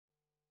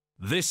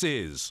This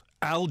is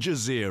Al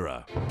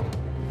Jazeera.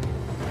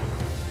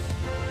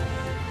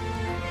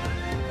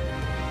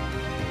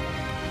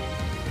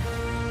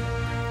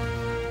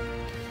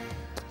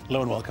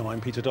 Hello and welcome. I'm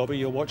Peter Dobby.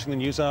 You're watching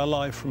the Newshour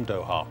live from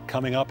Doha.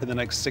 Coming up in the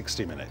next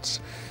 60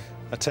 minutes.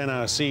 A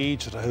 10-hour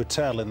siege at a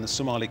hotel in the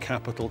Somali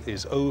capital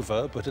is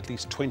over, but at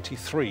least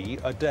 23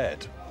 are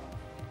dead.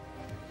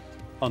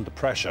 Under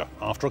pressure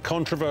after a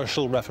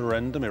controversial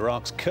referendum,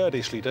 Iraq's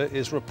Kurdish leader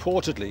is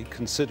reportedly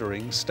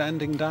considering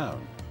standing down.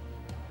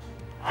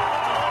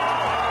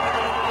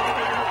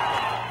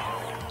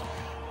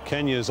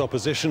 Kenya's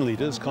opposition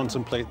leaders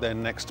contemplate their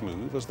next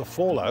move as the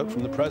fallout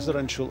from the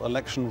presidential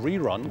election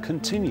rerun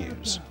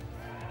continues.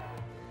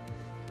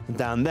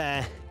 Down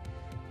there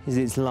is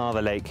its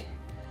lava lake.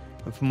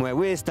 And from where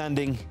we're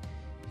standing,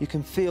 you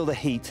can feel the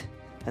heat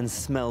and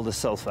smell the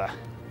sulfur.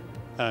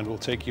 And we'll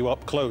take you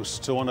up close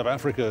to one of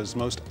Africa's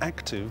most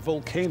active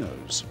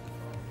volcanoes.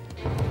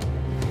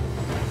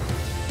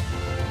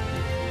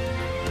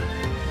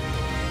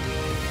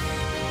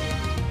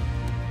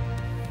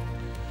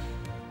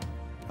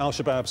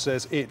 Al-Shabaab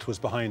says it was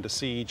behind a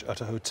siege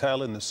at a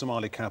hotel in the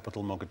Somali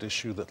capital,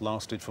 Mogadishu, that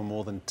lasted for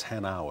more than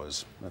 10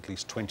 hours. At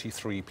least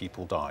 23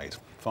 people died.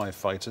 5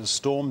 fighters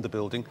stormed the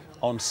building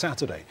on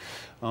Saturday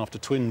after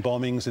twin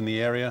bombings in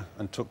the area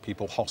and took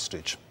people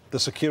hostage. The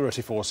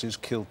security forces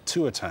killed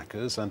 2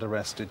 attackers and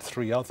arrested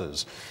 3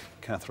 others.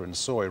 Catherine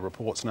Soy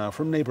reports now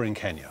from neighbouring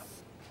Kenya.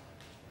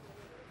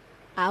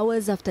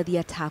 Hours after the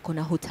attack on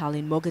a hotel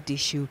in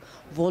Mogadishu,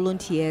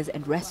 volunteers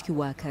and rescue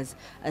workers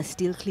are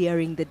still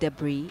clearing the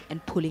debris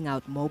and pulling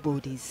out more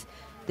bodies.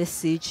 The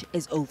siege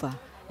is over,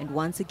 and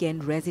once again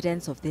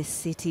residents of this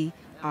city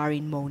are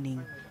in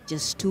mourning.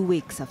 Just 2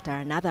 weeks after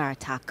another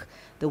attack,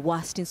 the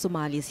worst in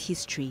Somalia's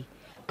history,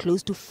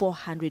 close to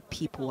 400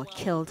 people were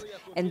killed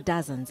and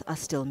dozens are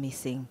still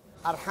missing.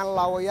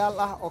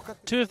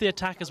 2 of the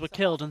attackers were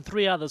killed and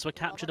 3 others were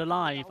captured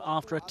alive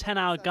after a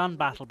 10-hour gun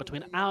battle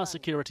between our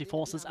security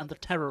forces and the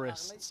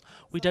terrorists.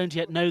 We don't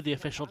yet know the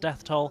official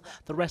death toll.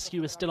 The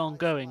rescue is still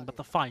ongoing, but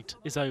the fight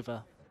is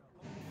over.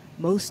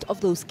 Most of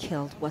those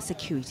killed were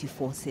security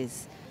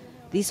forces.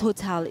 This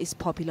hotel is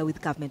popular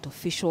with government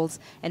officials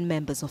and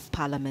members of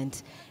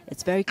parliament.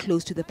 It's very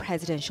close to the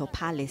presidential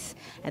palace,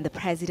 and the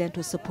president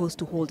was supposed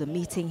to hold a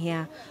meeting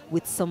here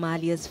with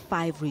Somalia's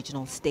 5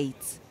 regional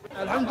states.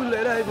 I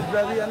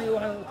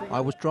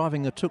was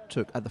driving a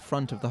tuk-tuk at the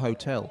front of the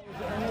hotel.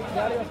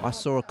 I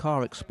saw a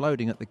car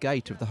exploding at the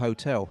gate of the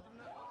hotel.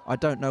 I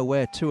don't know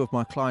where 2 of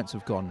my clients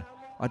have gone.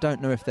 I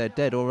don't know if they're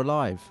dead or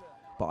alive,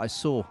 but I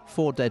saw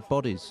 4 dead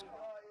bodies.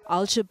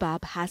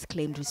 Al-Shabaab has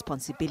claimed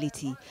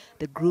responsibility.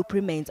 The group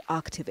remains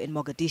active in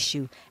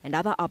Mogadishu and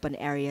other urban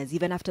areas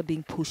even after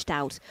being pushed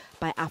out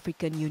by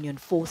African Union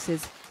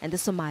forces and the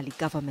Somali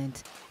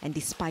government, and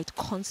despite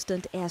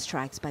constant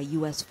airstrikes by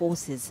US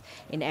forces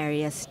in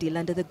areas still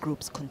under the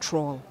group's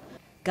control.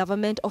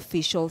 Government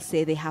officials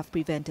say they have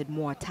prevented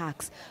more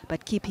attacks,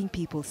 but keeping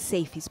people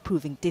safe is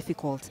proving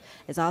difficult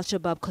as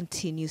Al-Shabaab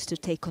continues to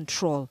take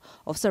control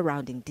of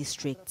surrounding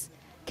districts.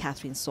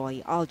 Catherine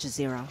Soy, Al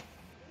Jazeera.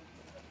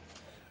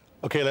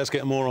 OK, let's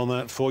get more on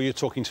that for you.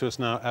 Talking to us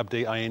now,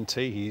 Abdi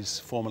Ayinti. He's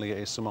formerly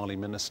a Somali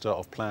Minister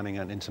of Planning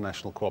and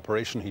International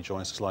Cooperation. He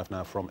joins us live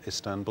now from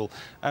Istanbul.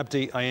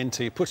 Abdi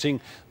Ayinti,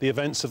 putting the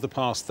events of the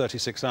past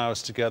 36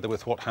 hours together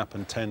with what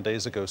happened 10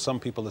 days ago, some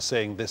people are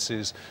saying this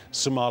is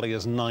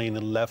Somalia's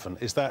 9/11.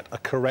 Is that a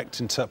correct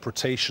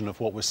interpretation of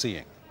what we're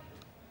seeing?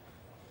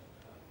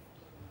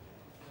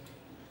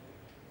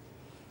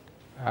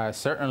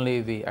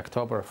 Certainly the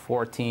October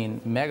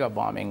 14 mega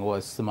bombing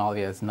was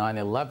Somalia's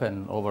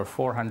 9/11. Over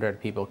 400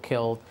 people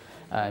killed.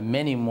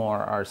 Many more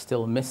are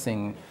still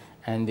missing.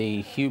 And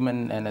the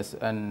human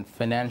and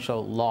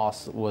financial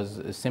loss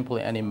was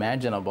simply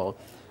unimaginable.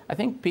 I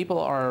think people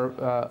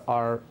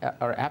are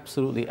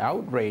absolutely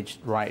outraged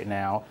right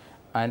now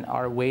and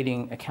are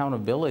waiting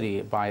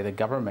accountability by the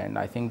government.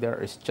 I think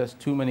there is just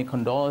too many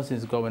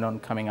condolences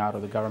coming out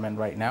of the government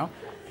right now.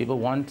 People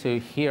want to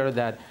hear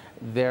that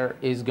there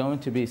is going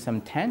to be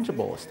some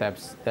tangible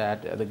steps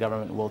that the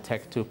government will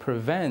take to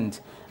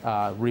prevent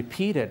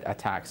repeated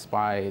attacks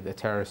by the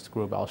terrorist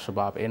group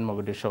Al-Shabaab in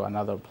Mogadishu and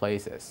other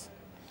places.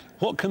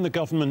 What can the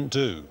government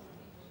do?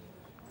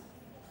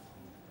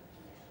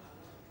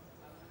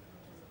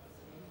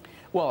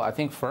 Well, I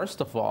think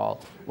first of all,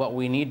 what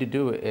we need to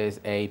do is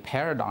a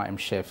paradigm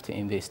shift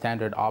in the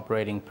standard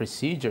operating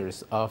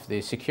procedures of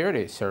the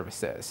security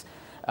services.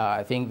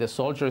 I think the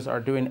soldiers are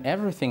doing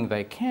everything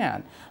they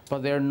can,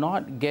 but they're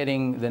not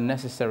getting the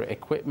necessary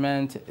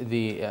equipment,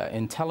 the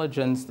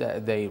intelligence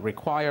that they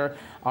require.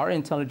 Our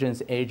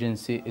intelligence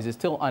agency is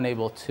still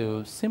unable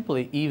to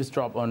simply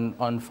eavesdrop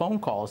on phone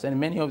calls, and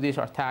many of these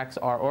attacks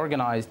are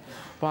organized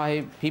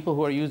by people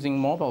who are using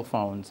mobile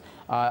phones.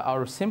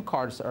 Our SIM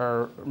cards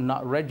are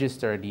not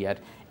registered yet.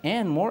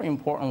 And more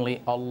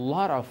importantly, a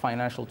lot of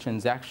financial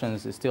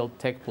transactions still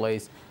take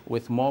place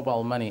with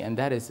mobile money, and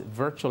that is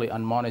virtually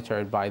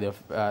unmonitored by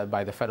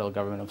the federal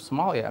government of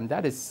Somalia, and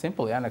that is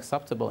simply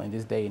unacceptable in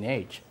this day and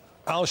age.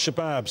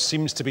 Al-Shabaab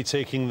seems to be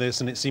taking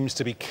this, and it seems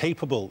to be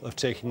capable of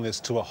taking this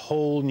to a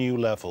whole new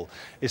level.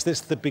 Is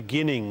this the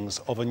beginnings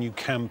of a new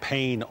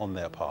campaign on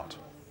their part?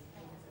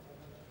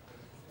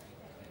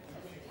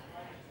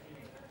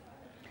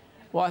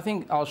 Well, I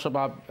think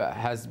Al-Shabaab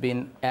has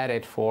been at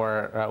it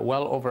for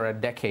well over a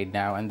decade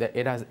now, and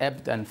it has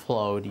ebbed and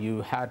flowed.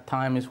 You had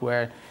times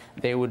where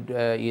they would,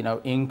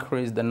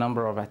 increase the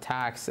number of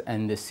attacks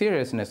and the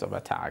seriousness of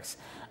attacks.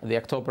 The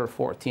October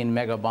 14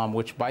 mega bomb,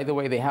 which, by the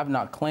way, they have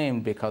not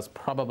claimed because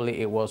probably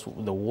it was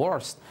the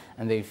worst,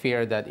 and they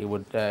feared that it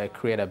would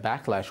create a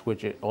backlash,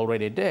 which it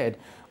already did,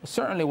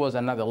 certainly was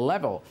another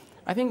level.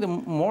 I think the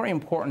more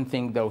important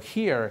thing, though,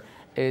 here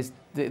is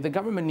the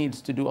government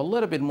needs to do a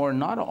little bit more,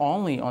 not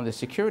only on the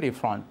security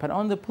front, but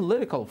on the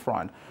political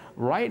front.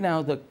 Right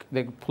now, the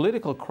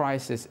political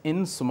crisis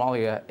in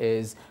Somalia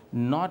is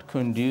not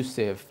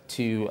conducive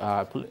to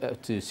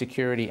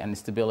security and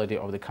stability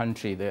of the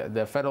country.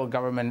 The federal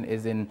government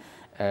is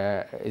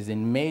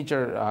in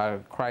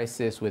major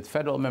crisis with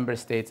federal member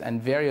states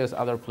and various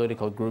other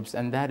political groups,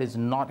 and that is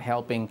not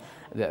helping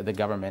the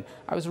government.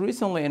 I was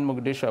recently in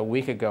Mogadishu a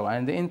week ago,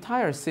 and the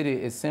entire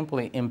city is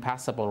simply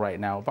impassable right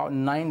now. About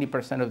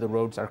 90% of the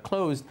roads are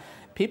closed.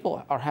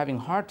 People are having a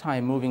hard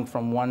time moving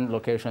from one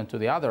location to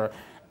the other,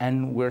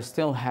 and we're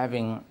still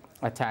having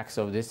attacks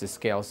of this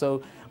scale.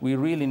 So we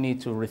really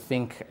need to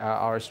rethink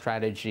our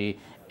strategy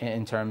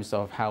in terms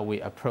of how we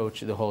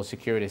approach the whole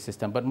security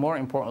system, but more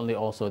importantly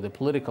also the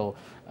political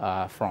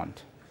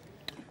front.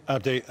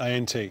 Abdi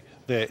Ayenti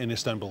there in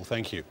Istanbul,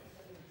 thank you.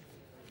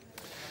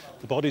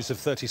 The bodies of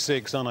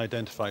 36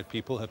 unidentified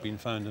people have been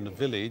found in a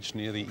village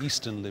near the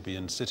eastern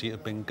Libyan city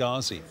of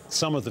Benghazi.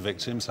 Some of the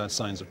victims had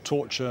signs of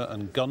torture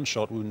and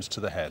gunshot wounds to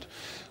the head.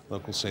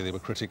 Locals say they were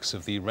critics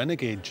of the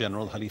renegade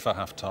general Khalifa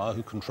Haftar,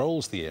 who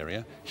controls the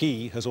area.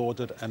 He has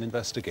ordered an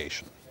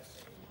investigation.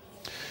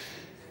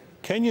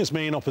 Kenya's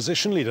main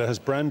opposition leader has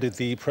branded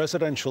the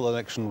presidential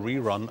election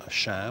rerun a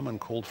sham and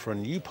called for a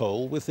new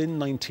poll within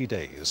 90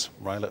 days.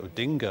 Raila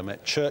Odinga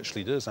met church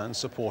leaders and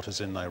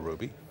supporters in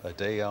Nairobi a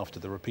day after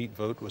the repeat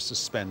vote was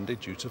suspended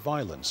due to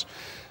violence.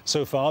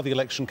 So far, the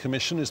Election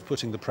Commission is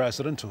putting the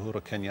president,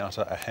 Uhuru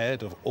Kenyatta,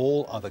 ahead of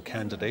all other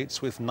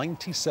candidates with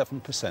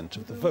 97%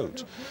 of the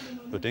vote.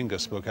 Odinga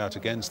spoke out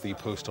against the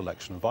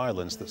post-election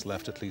violence that's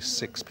left at least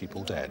 6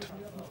 people dead.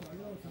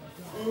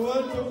 We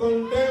want to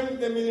condemn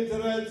the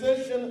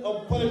militarization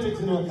of politics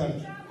in our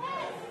country.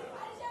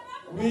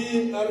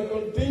 We are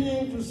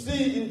continuing to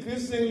see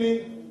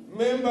increasingly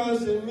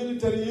members in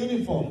military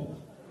uniform,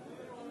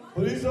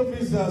 police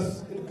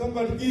officers in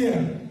combat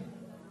gear,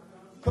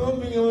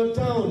 combing our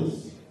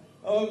towns,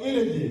 our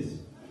villages,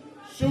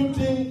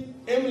 shooting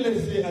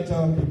aimlessly at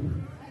our people.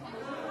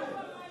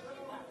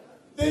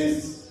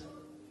 This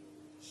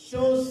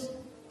shows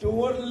to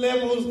what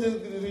levels the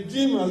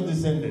regime has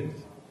descended.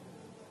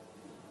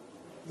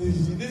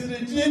 This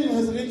regime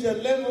has reached a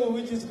level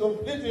which is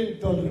completely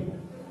intolerable.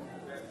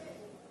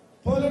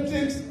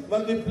 Politics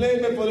must be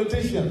played by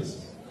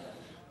politicians.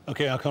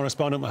 OK, our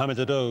correspondent Mohammed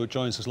Ado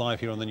joins us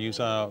live here on the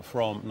Newshour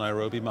from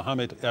Nairobi.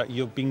 Mohammed,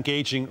 you've been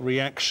gauging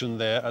reaction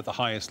there at the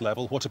highest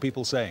level. What are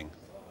people saying?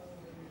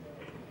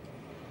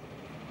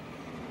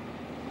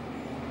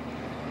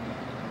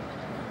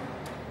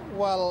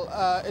 Well,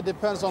 it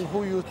depends on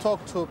who you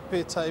talk to,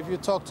 Peter. If you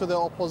talk to the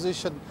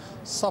opposition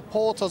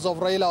supporters of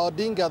Raila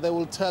Odinga, they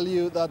will tell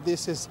you that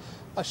this is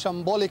a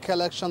shambolic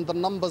election. The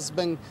numbers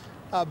being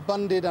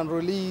banded and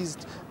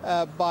released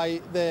by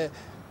the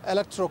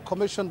Electoral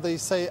Commission, they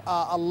say,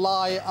 are a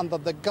lie, and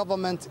that the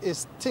government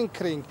is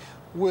tinkering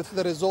with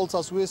the results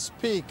as we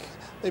speak.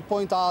 They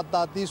point out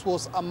that this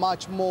was a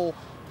much more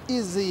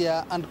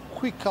easier and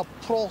quicker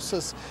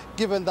process,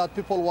 given that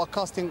people were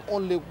casting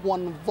only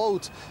one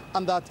vote,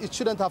 and that it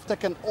shouldn't have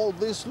taken all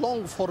this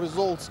long for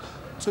results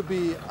to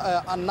be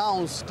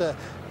announced.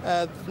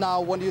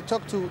 Now, when you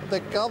talk to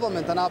the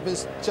government, and I've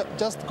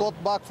just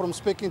got back from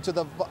speaking to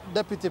the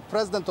Deputy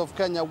President of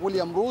Kenya,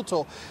 William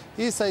Ruto,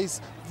 he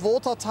says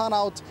voter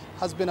turnout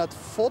has been at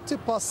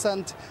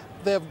 40%.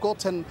 They've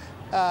gotten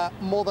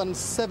more than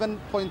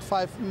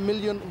 7.5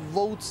 million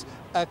votes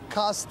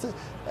cast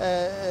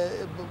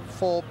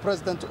for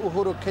President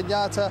Uhuru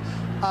Kenyatta.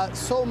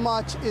 So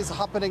much is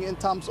happening in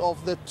terms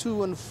of the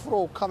to and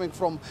fro coming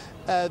from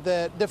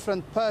the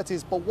different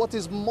parties. But what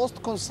is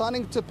most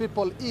concerning to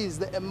people is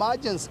the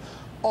emergence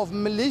of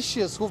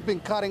militias who've been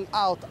carrying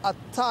out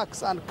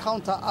attacks and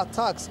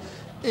counter-attacks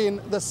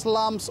in the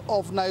slums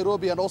of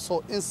Nairobi and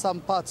also in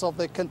some parts of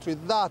the country.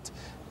 That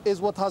is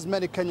what has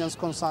many Kenyans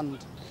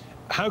concerned.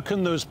 How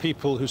can those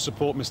people who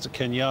support Mr.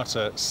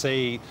 Kenyatta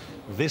say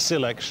this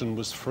election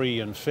was free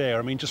and fair?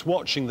 I mean, just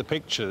watching the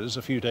pictures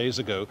a few days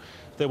ago,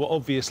 there were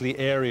obviously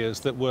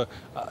areas that were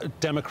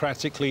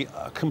democratically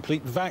a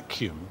complete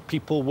vacuum.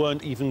 People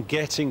weren't even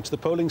getting to the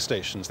polling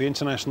stations. The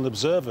international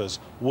observers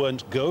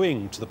weren't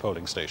going to the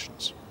polling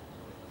stations.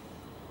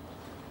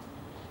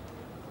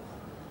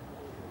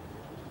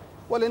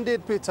 Well,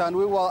 indeed, Peter, and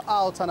we were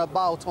out and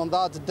about on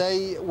that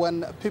day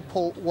when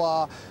people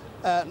were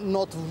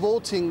not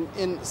voting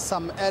in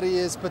some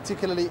areas,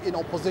 particularly in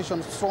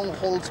opposition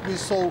strongholds. We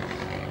saw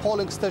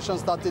polling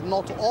stations that did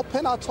not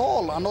open at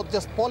all, and not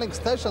just polling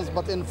stations,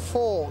 but in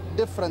 4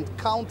 different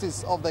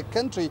counties of the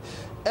country.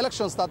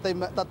 Elections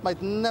that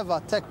might never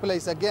take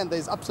place again. There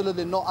is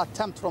absolutely no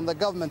attempt from the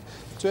government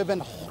to even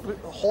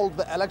hold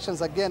the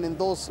elections again in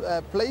those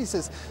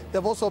places.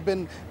 There have also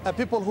been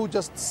people who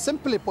just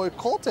simply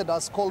boycotted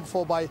as called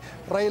for by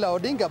Raila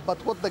Odinga.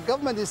 But what the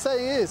government is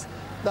saying is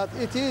that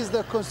it is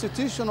the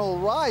constitutional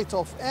right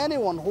of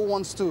anyone who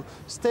wants to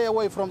stay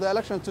away from the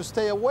election to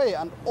stay away,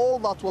 and all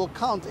that will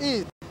count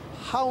is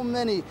how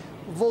many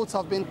votes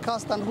have been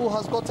cast and who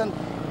has gotten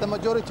the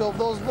majority of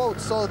those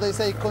votes. So they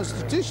say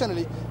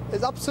constitutionally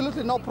there's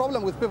absolutely no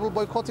problem with people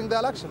boycotting the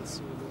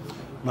elections.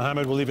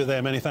 Mohammed, we'll leave it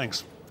there. Many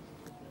thanks.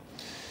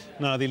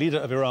 Now, the leader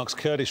of Iraq's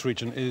Kurdish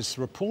region is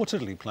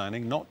reportedly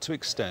planning not to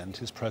extend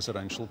his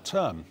presidential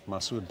term.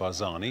 Masoud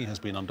Barzani has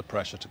been under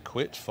pressure to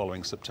quit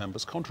following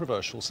September's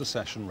controversial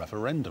secession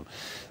referendum.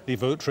 The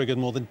vote triggered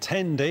more than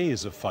 10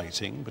 days of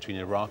fighting between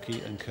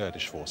Iraqi and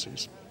Kurdish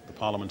forces. The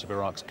Parliament of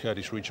Iraq's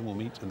Kurdish region will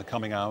meet in the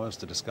coming hours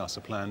to discuss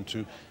a plan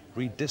to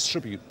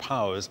redistribute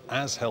powers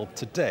as held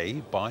today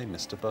by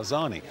Mr.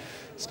 Barzani.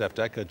 Steph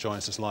Decker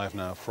joins us live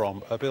now from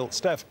Erbil.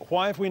 Steph,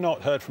 why have we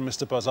not heard from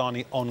Mr.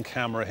 Barzani on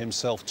camera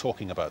himself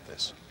talking about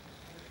this?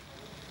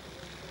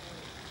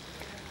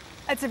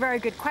 It's a very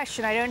good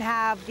question. I don't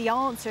have the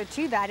answer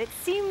to that. It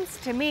seems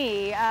to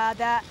me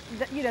that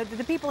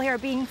the people here are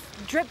being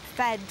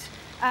drip-fed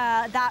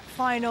that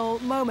final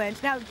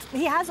moment. Now,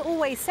 he has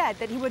always said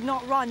that he would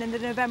not run in the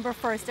November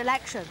 1st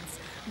elections.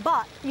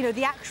 But,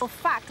 the actual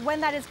fact, when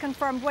that is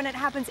confirmed, when it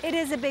happens, it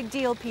is a big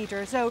deal,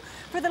 Peter. So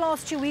for the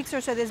last 2 weeks or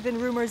so, there's been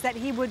rumors that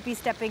he would be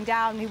stepping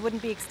down, he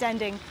wouldn't be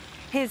extending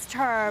his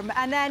term.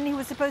 And then he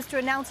was supposed to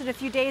announce it a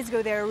few days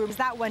ago. There were rumors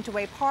that went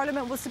away.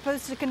 Parliament was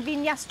supposed to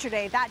convene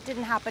yesterday. That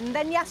didn't happen. And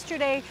then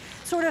yesterday,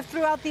 sort of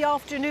throughout the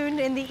afternoon,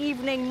 in the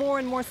evening, more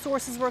and more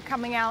sources were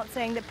coming out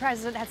saying the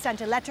president had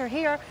sent a letter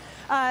here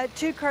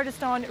to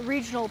Kurdistan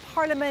Regional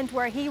Parliament,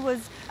 where he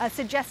was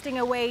suggesting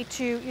a way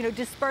to,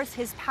 disperse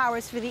his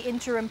powers for the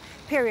interim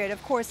period.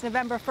 Of course,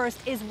 November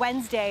 1st is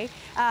Wednesday.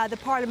 The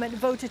Parliament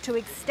voted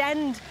to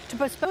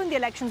postpone the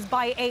elections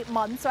by 8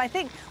 months. So I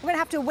think we're going to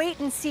have to wait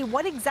and see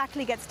what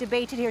exactly gets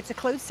debated here. It's a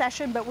closed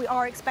session, but we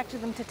are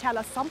expecting them to tell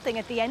us something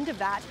at the end of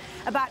that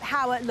about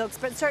how it looks.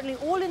 But certainly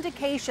all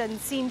indications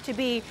seem to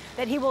be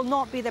that he will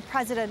not be the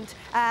president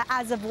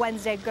as of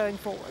Wednesday going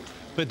forward.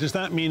 But does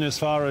that mean, as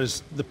far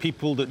as the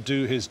people that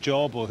do his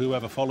job or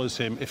whoever follows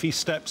him, if he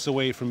steps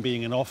away from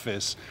being in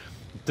office,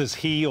 does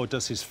he, or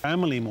does his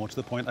family, more to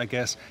the point, I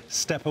guess,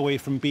 step away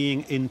from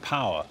being in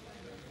power?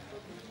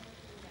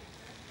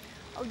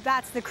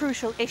 That's the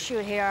crucial issue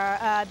here.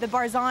 The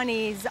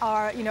Barzanis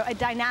are, a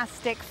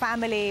dynastic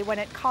family when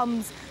it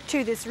comes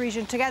to this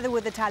region. Together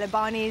with the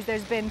Talibanis,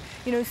 there's been,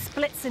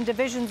 splits and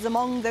divisions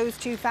among those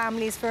two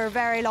families for a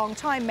very long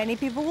time. Many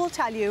people will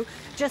tell you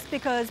just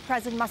because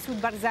President Masoud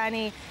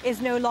Barzani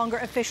is no longer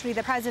officially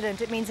the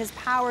president, it means his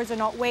powers are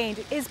not waned.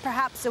 It is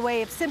perhaps a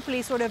way of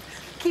simply sort of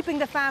keeping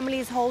the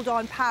family's hold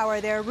on power.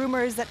 There are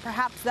rumors that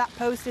perhaps that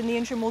post in the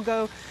interim will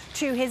go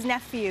to his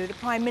nephew, the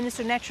Prime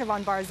Minister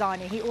Netravan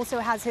Barzani. He also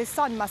has his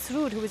son,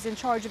 Masroor, who is in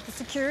charge of the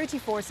security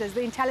forces,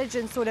 the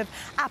intelligence sort of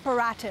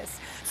apparatus.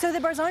 So the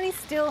Barzanis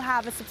still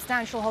have a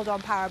substantial hold on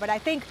power. But I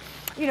think,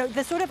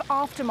 the sort of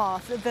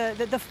aftermath,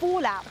 the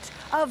fallout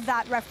of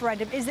that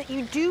referendum is that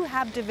you do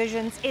have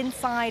divisions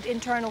inside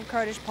internal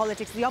Kurdish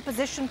politics. The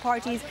opposition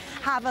parties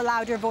have a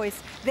louder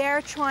voice.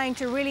 They're trying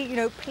to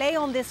really, play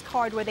on this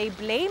card where they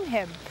blame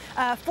him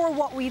for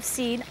what we've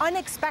seen,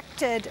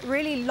 unexpected,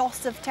 really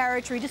loss of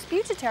territory,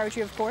 disputed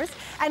territory, of course,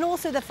 and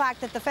also the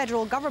fact that the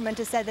federal government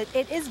has said that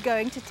it is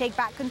going to take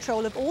back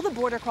control of all the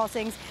border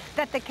crossings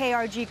that the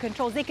KRG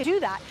controls. They could do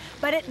that,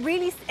 but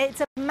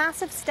it's a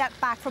massive step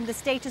back from the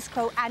status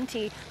quo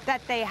ante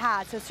that they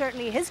had. So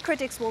certainly his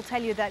critics will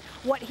tell you that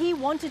what he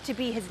wanted to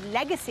be his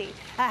legacy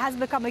has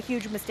become a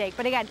huge mistake.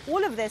 But again,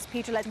 all of this,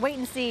 Peter, let's wait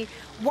and see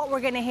what we're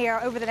going to hear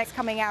over the next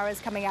coming hours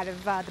coming out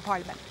of the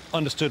Parliament.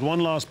 Understood. One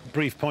last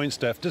brief point,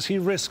 Steph. Does he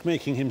risk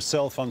making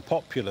himself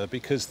unpopular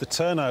because the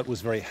turnout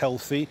was very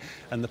healthy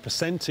and the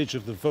percentage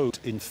of the vote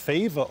in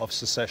favour of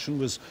secession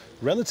was,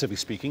 relatively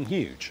speaking,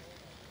 huge?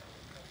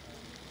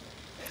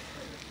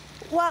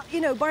 Well,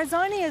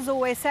 Barzani has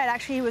always said,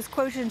 actually he was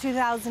quoted in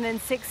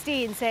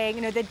 2016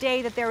 saying, the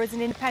day that there is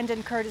an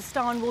independent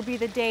Kurdistan will be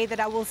the day that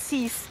I will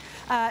cease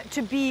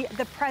to be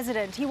the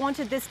president. He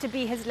wanted this to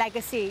be his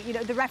legacy.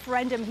 The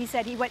referendum, he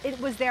said, it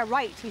was their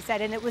right, he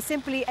said, and it was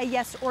simply a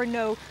yes or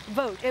no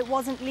vote. It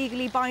wasn't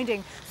legally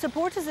binding.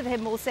 Supporters of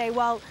him will say,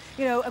 well,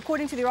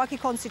 according to the Iraqi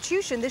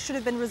constitution, this should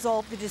have been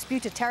resolved, the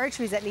disputed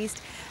territories at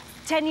least,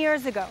 10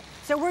 years ago.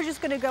 So we're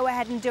just going to go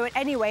ahead and do it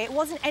anyway. It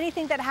wasn't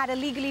anything that had a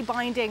legally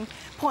binding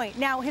point.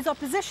 Now, his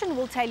opposition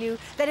will tell you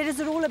that it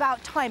is all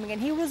about timing,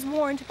 and he was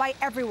warned by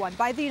everyone,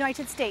 by the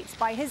United States,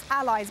 by his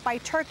allies, by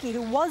Turkey,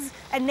 who was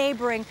a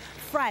neighboring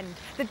friend,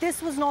 that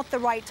this was not the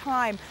right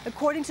time.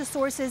 According to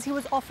sources, he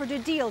was offered a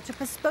deal to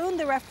postpone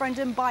the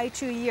referendum by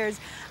 2 years.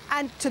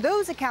 And to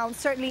those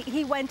accounts, certainly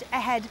he went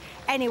ahead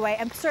anyway.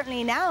 And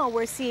certainly now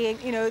we're seeing,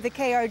 the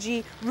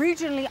KRG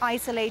regionally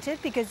isolated,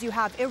 because you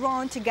have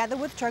Iran together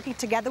with Turkey,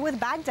 together with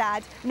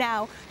Baghdad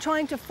now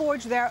trying to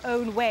forge their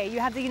own way. You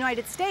have the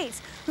United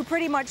States, who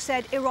pretty much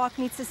said Iraq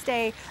needs to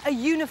stay a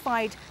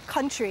unified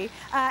country.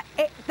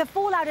 The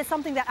fallout is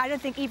something that I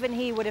don't think even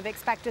he would have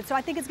expected. So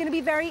I think it's going to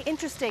be very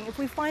interesting if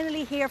we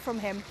finally hear from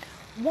him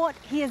what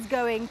he is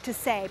going to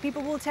say.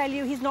 People will tell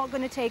you he's not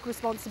going to take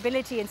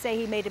responsibility and say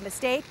he made a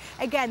mistake.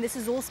 Again, this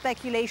is all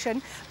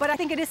speculation, but I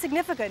think it is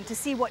significant to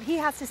see what he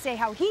has to say,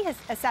 how he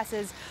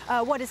assesses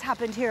what has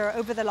happened here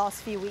over the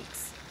last few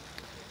weeks.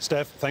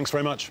 Steph, thanks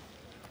very much.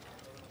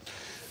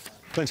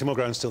 Plenty more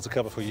ground still to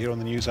cover for you here on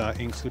the Newshour,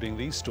 including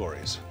these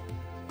stories.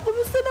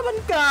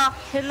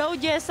 Hello,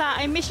 Jessa.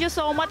 I miss you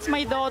so much,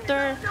 my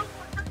daughter.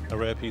 A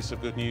rare piece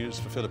of good news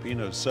for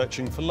Filipinos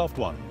searching for loved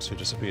ones who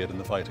disappeared in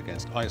the fight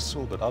against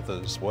ISIL, but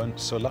others weren't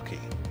so lucky.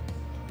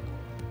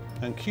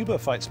 And Cuba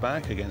fights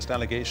back against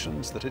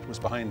allegations that it was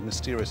behind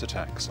mysterious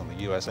attacks on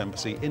the US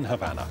Embassy in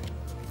Havana.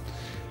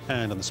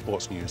 And in the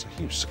sports news, a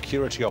huge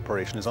security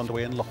operation is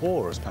underway in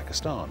Lahore as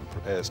Pakistan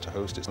prepares to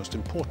host its most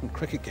important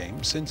cricket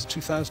game since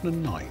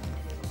 2009.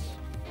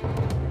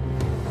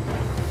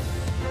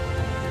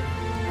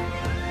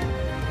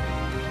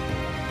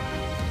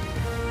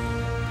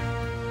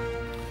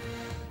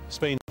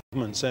 Spain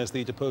government says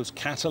the deposed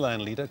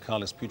Catalan leader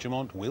Carles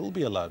Puigdemont will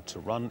be allowed to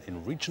run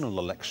in regional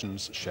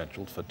elections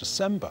scheduled for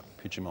December.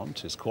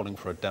 Puigdemont is calling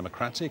for a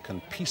democratic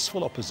and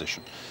peaceful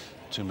opposition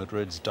to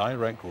Madrid's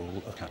direct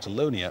rule of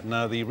Catalonia.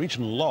 Now, the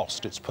region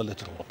lost its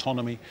political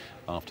autonomy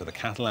after the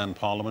Catalan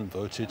parliament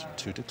voted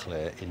to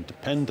declare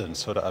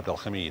independence. Hoda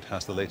Abdelhamid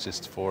has the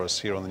latest for us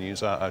here on the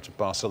Newshour out of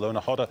Barcelona.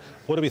 Hoda,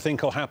 what do we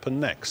think will happen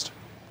next?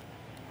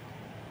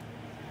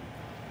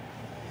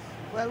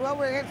 Well, what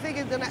we think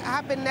is going to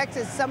happen next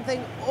is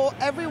something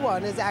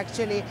everyone is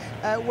actually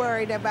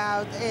worried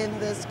about in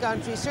this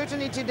country.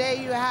 Certainly today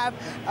you have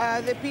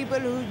the people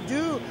who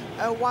do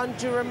want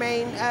to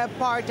remain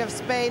part of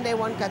Spain. They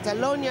want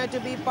Catalonia to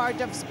be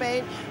part of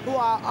Spain, who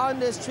are on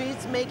the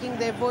streets making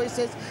their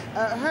voices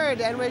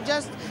heard. And we're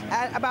just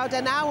about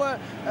an hour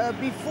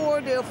before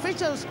the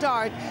official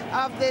start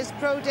of this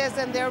protest,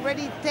 and there are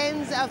already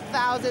tens of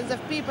thousands of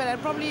people.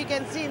 And probably you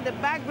can see in the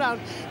background,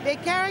 they're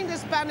carrying the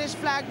Spanish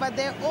flag, but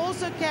they're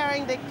also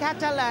carrying the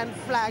Catalan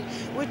flag,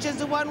 which is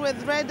the one with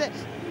red,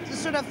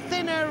 sort of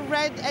thinner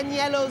red and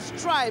yellow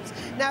stripes.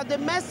 Now the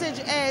message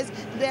is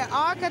they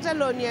are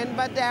Catalonian,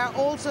 but they are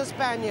also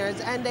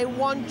Spaniards, and they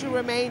want to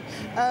remain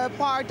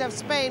part of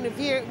Spain.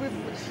 We've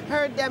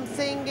heard them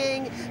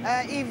singing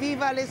Y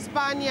Viva la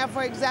España,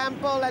 for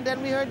example, and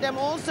then we heard them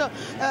also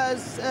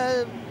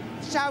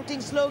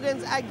shouting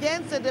slogans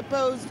against the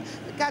deposed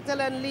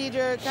Catalan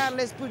leader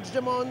Carles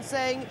Puigdemont,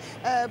 saying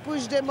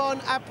Puigdemont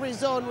à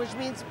prison, which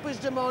means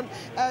Puigdemont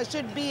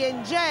should be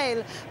in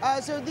jail.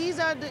 So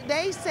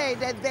they say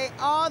that they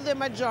are the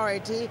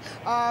majority.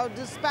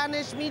 The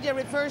Spanish media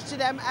refers to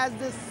them as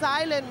the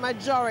silent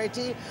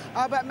majority,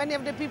 but many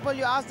of the people,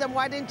 you ask them,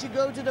 why didn't you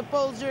go to the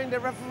polls during the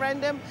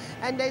referendum?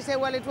 And they say,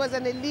 well, it was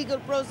an illegal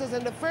process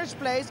in the first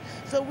place,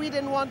 so we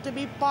didn't want to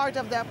be part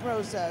of that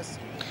process.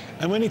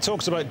 And when he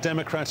talks about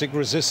democratic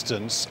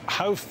resistance,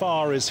 how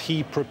far is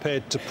he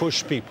prepared to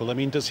push people? I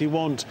mean, does he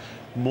want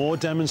more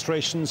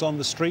demonstrations on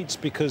the streets?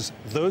 Because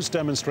those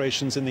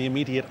demonstrations in the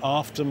immediate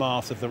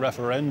aftermath of the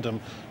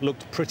referendum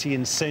looked pretty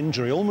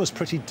incendiary, almost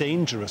pretty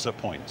dangerous at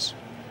points.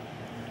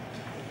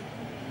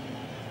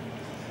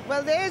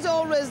 Well, there's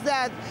always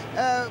that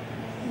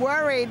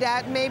worry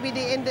that maybe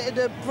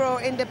the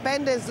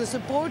pro-independence, the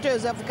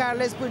supporters of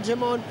Carles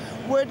Puigdemont,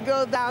 would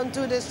go down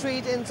to the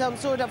street in some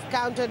sort of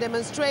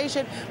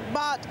counter-demonstration.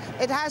 But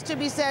it has to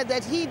be said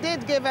that he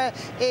did give a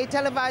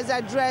televised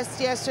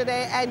address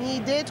yesterday, and he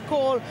did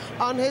call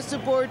on his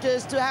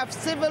supporters to have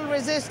civil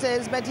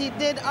resistance, but he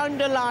did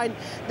underline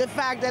the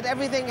fact that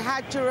everything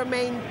had to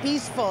remain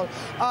peaceful.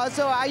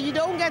 So you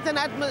don't get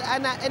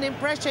an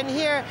impression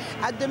here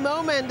at the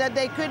moment that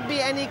there could be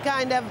any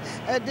kind of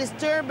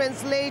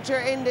disturbance later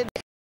in the day.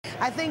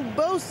 I think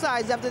both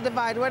sides of the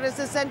divide, whether it's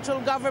the central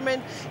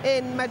government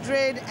in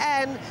Madrid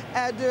and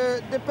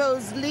the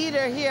deposed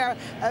leader here,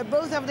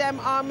 both of them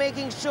are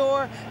making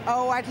sure,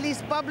 or at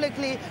least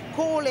publicly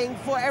calling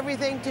for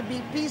everything to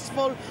be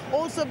peaceful.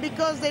 Also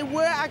because there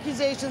were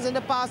accusations in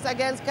the past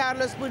against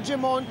Carles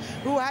Puigdemont,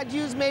 who had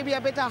used maybe a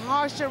bit of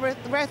harsher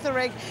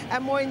rhetoric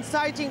and more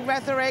inciting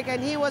rhetoric,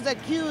 and he was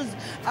accused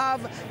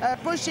of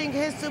pushing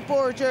his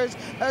supporters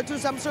to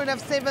some sort of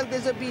civil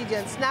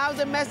disobedience. Now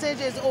the message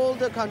is all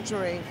the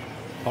contrary.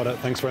 Hoda,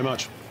 thanks very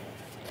much.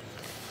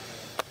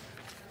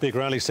 Big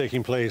rallies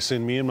taking place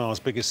in Myanmar's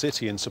biggest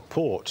city in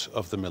support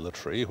of the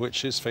military,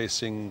 which is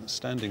facing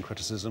standing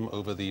criticism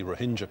over the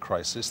Rohingya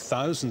crisis.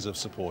 Thousands of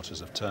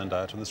supporters have turned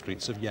out on the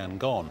streets of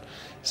Yangon.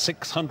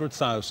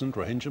 600,000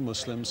 Rohingya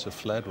Muslims have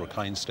fled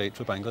Rakhine State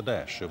for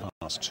Bangladesh over the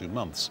last 2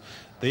 months.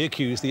 They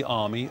accuse the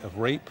army of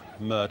rape,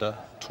 murder,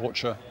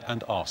 torture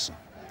and arson.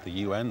 The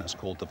UN has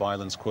called the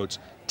violence, quote,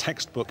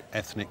 textbook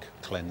ethnic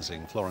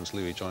cleansing. Florence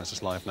Louis joins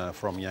us live now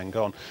from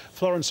Yangon.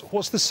 Florence,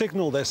 what's the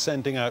signal they're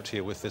sending out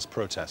here with this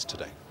protest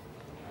today?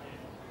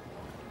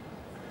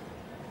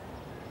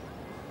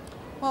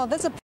 Well,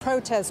 there's a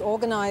protest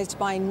organised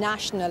by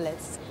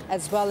nationalists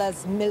as well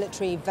as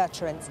military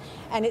veterans.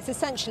 And it's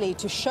essentially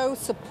to show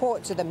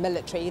support to the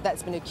military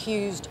that's been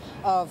accused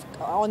of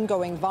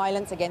ongoing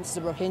violence against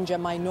the Rohingya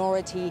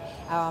minority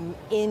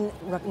in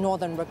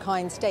northern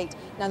Rakhine State.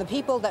 Now, the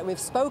people that we've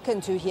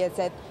spoken to here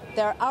said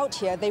they're out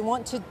here, they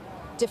want to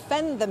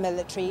defend the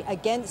military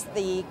against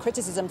the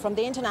criticism from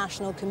the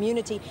international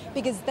community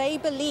because they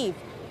believe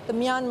the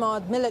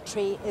Myanmar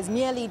military is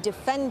merely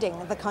defending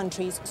the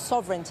country's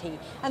sovereignty.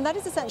 And that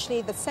is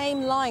essentially the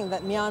same line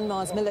that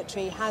Myanmar's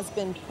military has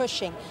been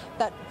pushing,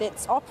 that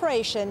its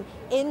operation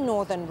in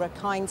northern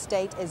Rakhine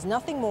State is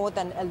nothing more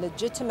than a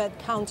legitimate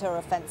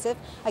counter-offensive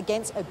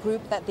against a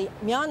group that the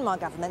Myanmar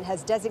government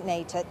has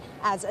designated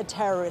as a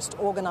terrorist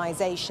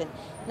organization.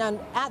 Now,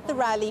 at the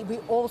rally, we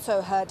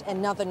also heard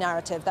another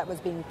narrative that was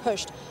being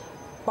pushed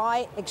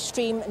by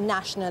extreme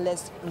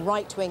nationalist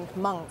right-wing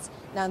monks.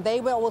 Now,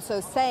 they were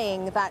also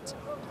saying that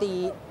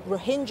the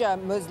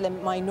Rohingya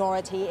Muslim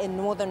minority in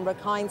northern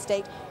Rakhine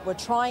State were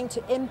trying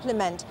to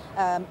implement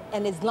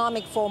an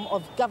Islamic form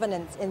of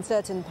governance in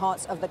certain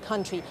parts of the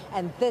country,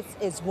 and this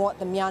is what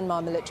the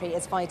Myanmar military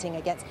is fighting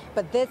against.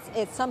 But this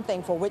is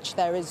something for which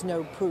there is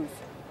no proof.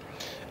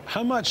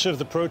 How much of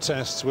the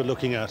protests we're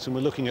looking at, and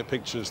we're looking at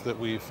pictures that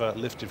we've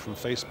lifted from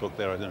Facebook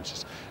there, I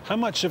noticed, how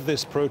much of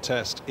this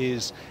protest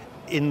is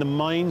in the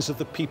minds of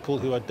the people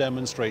who are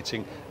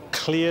demonstrating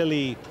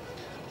clearly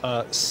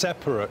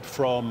separate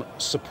from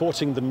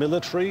supporting the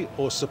military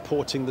or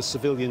supporting the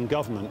civilian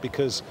government?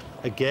 Because,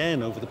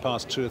 again, over the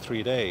past 2 or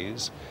 3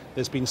 days,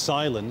 there's been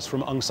silence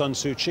from Aung San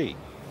Suu Kyi.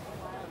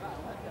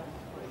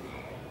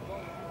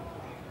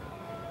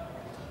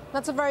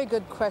 That's a very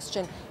good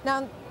question.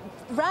 Now,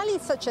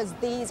 rallies such as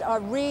these are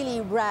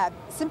really rare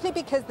simply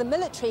because the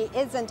military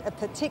isn't a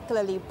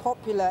particularly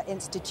popular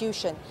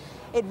institution.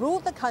 It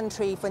ruled the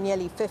country for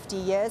nearly 50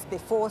 years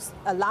before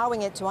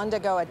allowing it to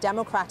undergo a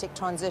democratic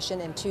transition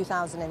in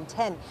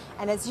 2010.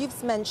 And as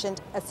you've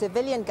mentioned, a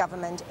civilian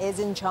government is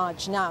in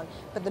charge now.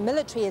 But the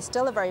military is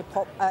still a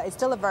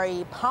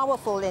very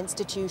powerful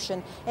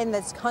institution in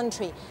this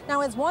country.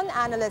 Now, as one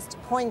analyst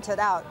pointed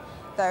out,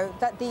 though,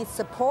 that the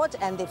support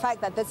and the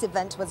fact that this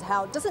event was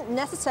held doesn't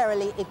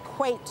necessarily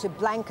equate to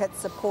blanket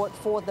support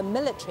for the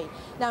military.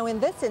 Now, in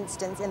this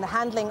instance, in the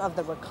handling of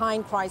the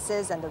Rakhine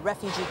crisis and the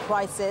refugee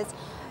crisis,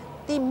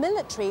 the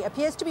military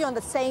appears to be on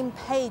the same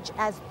page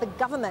as the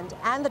government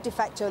and the de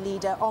facto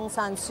leader, Aung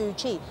San Suu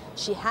Kyi.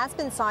 She has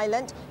been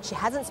silent, she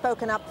hasn't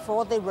spoken up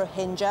for the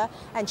Rohingya,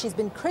 and she's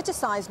been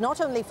criticized not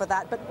only for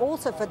that, but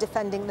also for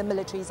defending the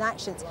military's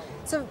actions.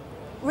 So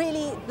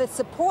really, the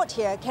support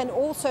here can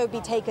also be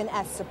taken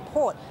as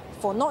support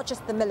for not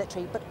just the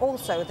military, but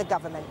also the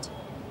government.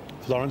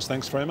 Florence,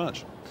 thanks very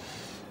much.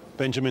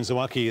 Benjamin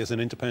Zawaki is an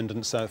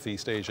independent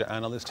Southeast Asia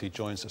analyst. He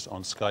joins us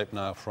on Skype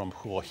now from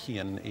Hua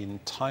Hin in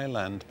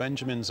Thailand.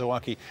 Benjamin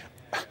Zawaki,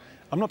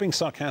 I'm not being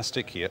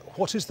sarcastic here.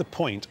 What is the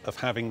point of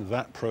having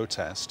that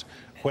protest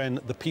when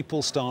the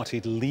people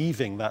started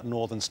leaving that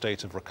northern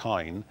state of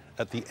Rakhine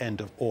at the end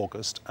of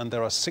August, and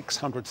there are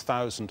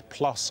 600,000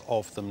 plus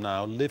of them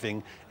now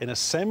living in a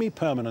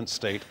semi-permanent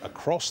state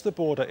across the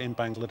border in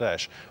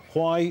Bangladesh?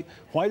 Why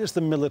does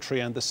the military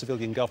and the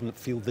civilian government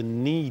feel the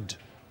need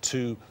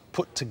to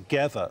put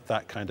together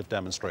that kind of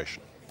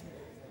demonstration?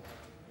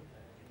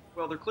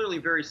 Well, they're clearly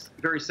very,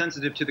 very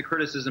sensitive to the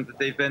criticism that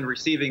they've been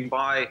receiving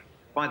by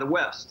the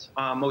West.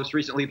 Most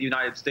recently, the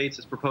United States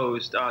has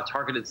proposed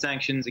targeted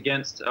sanctions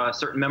against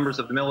certain members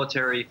of the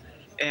military,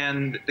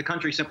 and the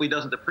country simply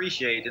doesn't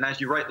appreciate. And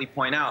as you rightly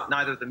point out,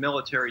 neither the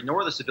military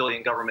nor the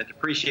civilian government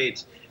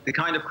appreciates the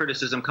kind of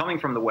criticism coming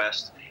from the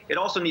West. It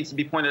also needs to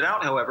be pointed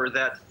out, however,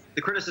 that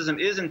the criticism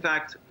is in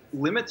fact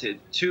limited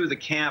to the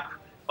camp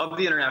of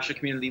the international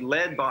community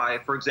led by,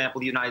 for example,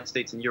 the United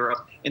States and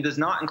Europe, and does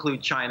not include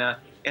China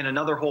and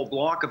another whole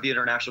block of the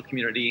international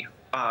community,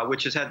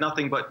 which has had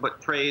nothing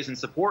but praise and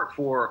support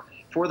for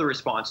the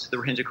response to the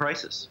Rohingya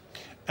crisis.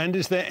 And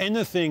is there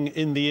anything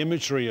in the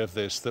imagery of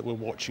this that we're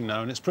watching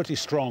now, and it's pretty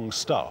strong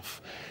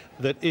stuff,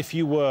 that if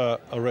you were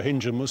a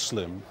Rohingya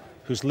Muslim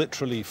who's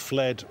literally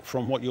fled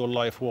from what your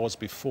life was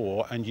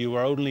before, and you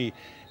are only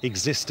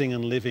existing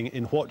and living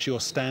in what you're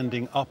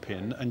standing up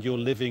in, and you're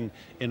living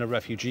in a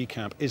refugee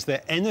camp, is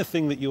there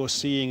anything that you're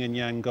seeing in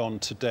Yangon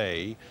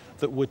today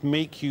that would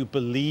make you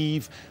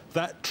believe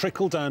that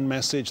trickle-down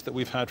message that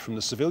we've had from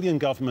the civilian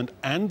government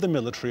and the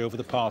military over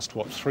the past,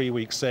 3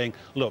 weeks, saying,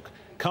 look,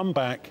 come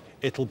back,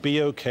 it'll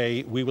be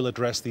okay, we will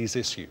address these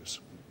issues?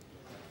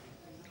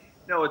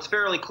 No, it's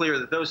fairly clear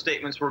that those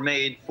statements were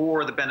made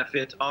for the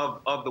benefit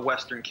of the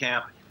Western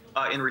camp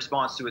in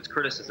response to its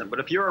criticism. But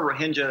if you're a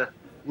Rohingya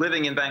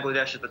living in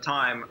Bangladesh at the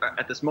time,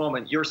 at this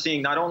moment, you're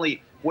seeing not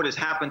only what has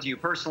happened to you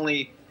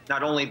personally,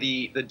 not only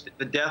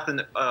the death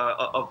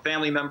of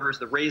family members,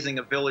 the razing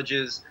of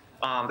villages,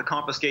 the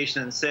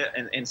confiscation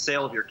and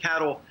sale of your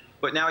cattle,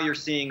 But now you're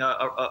seeing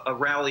a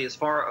rally as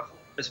far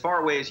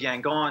away as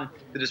Yangon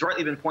that has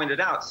rightly been pointed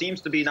out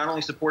seems to be not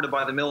only supported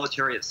by the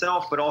military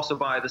itself, but also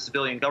by the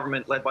civilian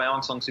government led by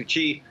Aung San Suu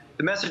Kyi.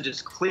 The message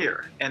is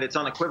clear and it's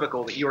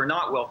unequivocal that you are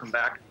not welcome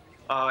back.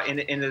 And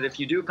that if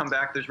you do come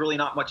back, there's really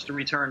not much to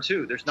return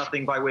to. There's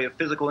nothing by way of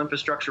physical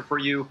infrastructure for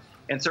you,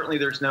 and certainly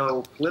there's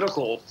no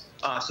political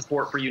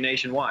support for you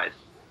nationwide.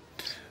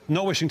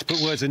 Not wishing to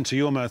put words into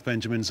your mouth,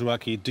 Benjamin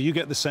Zawaki, do you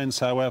get the sense,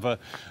 however,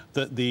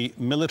 that the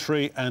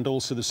military and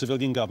also the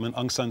civilian government,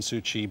 Aung San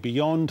Suu Kyi,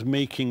 beyond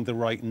making the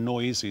right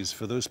noises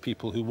for those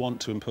people who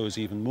want to impose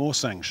even more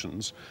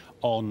sanctions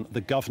on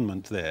the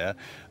government there,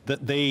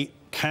 that they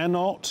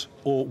cannot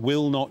or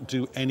will not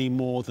do any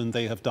more than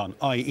they have done,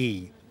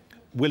 i.e.,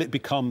 will it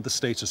become the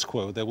status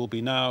quo? There will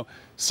be now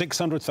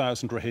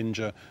 600,000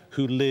 Rohingya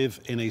who live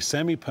in a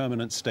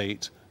semi-permanent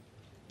state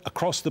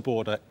across the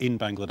border in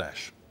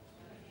Bangladesh.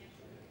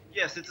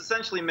 Yes, it's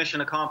essentially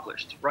mission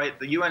accomplished, right?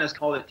 The UN has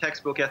called it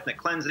textbook ethnic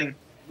cleansing.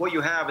 What you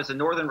have is a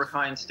northern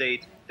Rakhine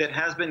state that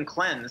has been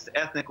cleansed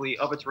ethnically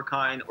of its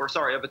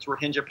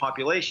Rohingya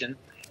population.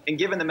 And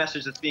given the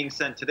message that's being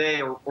sent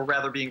today, or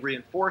rather being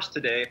reinforced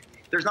today,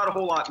 there's not a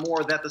whole lot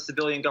more that the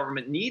civilian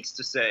government needs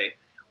to say.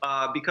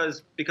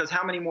 Because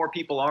how many more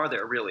people are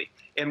there, really?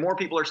 And more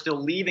people are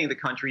still leaving the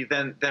country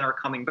than are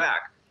coming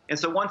back. And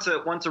so once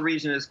a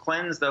region is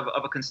cleansed of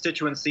a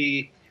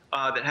constituency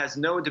that has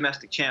no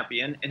domestic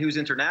champion and whose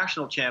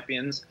international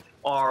champions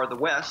are the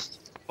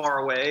West, far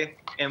away,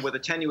 and with a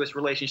tenuous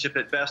relationship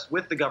at best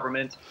with the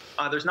government,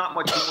 there's not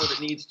much more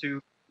that needs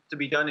to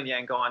be done in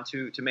Yangon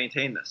to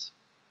maintain this.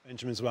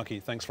 Benjamin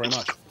Zawaki, thanks very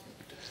much.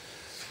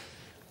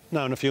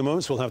 Now, in a few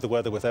moments, we'll have the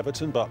weather with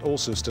Everton, but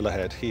also still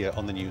ahead here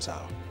on the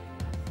Newshour.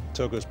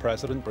 Togo's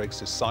president breaks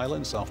his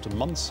silence after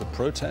months of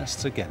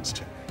protests against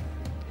him.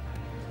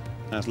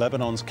 As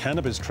Lebanon's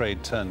cannabis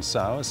trade turns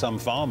sour, some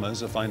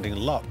farmers are finding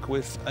luck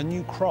with a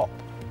new crop.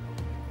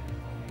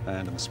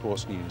 And in the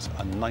sports news,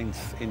 a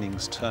ninth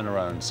innings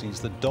turnaround sees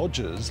the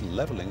Dodgers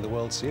levelling the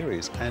World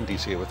Series.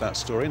 Andy's here with that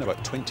story in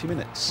about 20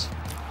 minutes.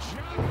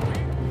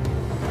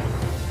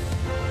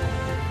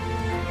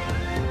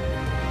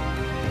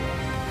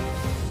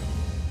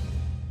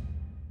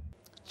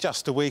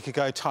 Just a week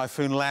ago,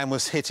 Typhoon Lam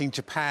was hitting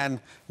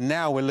Japan.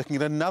 Now we're looking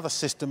at another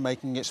system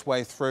making its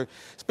way through.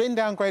 It's been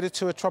downgraded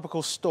to a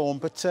tropical storm,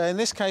 but in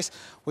this case,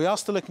 we are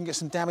still looking at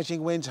some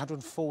damaging winds,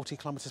 140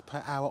 kilometres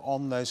per hour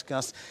on those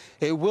gusts.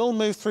 It will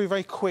move through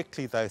very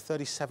quickly, though,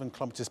 37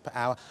 kilometres per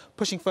hour,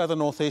 pushing further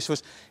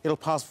northeastwards. It'll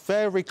pass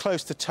very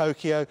close to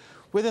Tokyo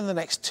within the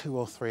next 2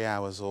 or 3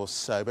 hours or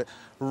so. But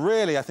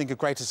really, I think of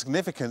greater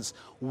significance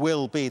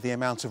will be the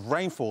amount of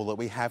rainfall that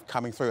we have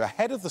coming through.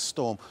 Ahead of the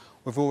storm,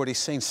 we've already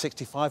seen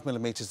 65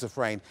 millimetres of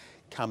rain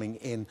coming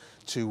in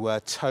to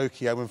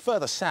Tokyo. And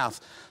further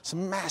south,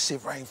 some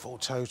massive rainfall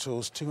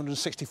totals,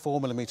 264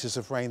 millimetres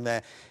of rain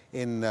there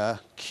in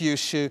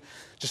Kyushu.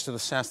 Just to the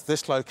south of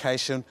this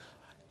location,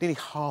 nearly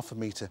half a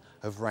metre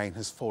of rain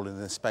has fallen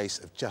in the space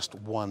of just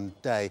one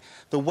day.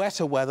 The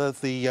wetter weather,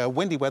 the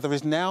windy weather,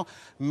 is now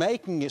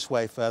making its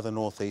way further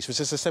northeast, which,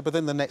 as I said,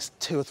 within the next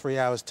 2 or 3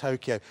 hours,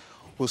 Tokyo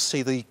will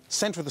see the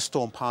centre of the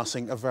storm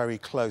passing very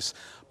close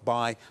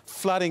by.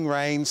 Flooding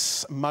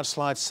rains,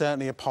 mudslides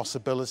certainly a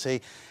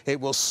possibility. It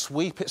will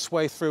sweep its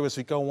way through as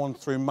we go on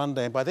through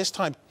Monday, and by this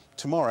time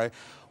tomorrow,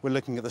 we're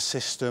looking at the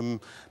system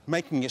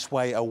making its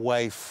way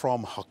away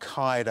from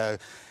Hokkaido.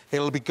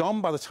 It'll be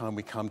gone by the time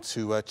we come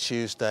to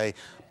Tuesday,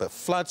 but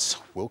floods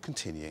will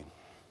continue.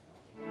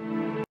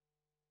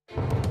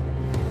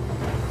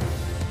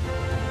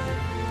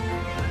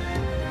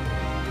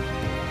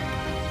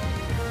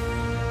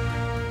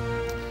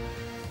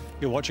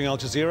 You're watching Al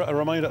Jazeera. A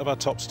reminder of our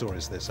top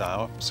stories this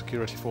hour.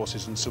 Security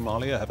forces in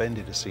Somalia have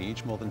ended a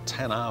siege more than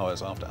 10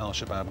 hours after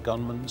al-Shabaab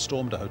gunmen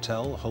stormed a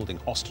hotel holding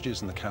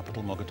hostages in the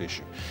capital,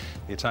 Mogadishu.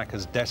 The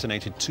attackers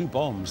detonated 2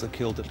 bombs that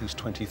killed at least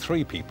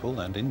 23 people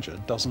and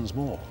injured dozens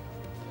more.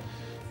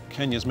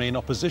 Kenya's main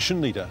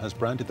opposition leader has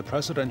branded the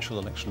presidential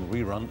election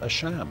rerun a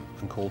sham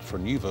and called for a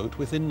new vote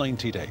within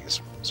 90 days.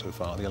 So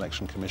far, the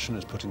Election Commission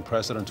is putting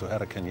President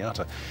Uhuru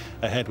Kenyatta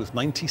ahead with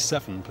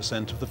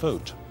 97% of the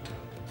vote.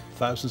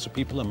 Thousands of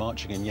people are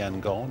marching in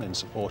Yangon in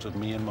support of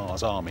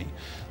Myanmar's army.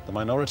 The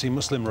minority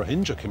Muslim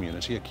Rohingya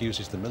community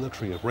accuses the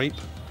military of rape,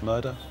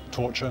 murder,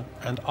 torture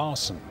and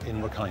arson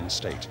in Rakhine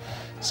State.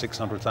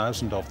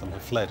 600,000 of them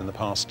have fled in the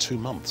past 2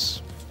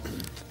 months.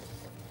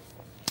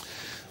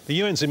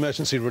 The UN's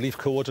Emergency Relief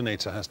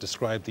Coordinator has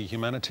described the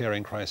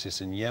humanitarian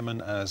crisis in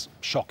Yemen as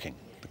shocking.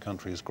 The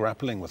country is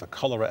grappling with a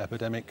cholera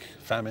epidemic,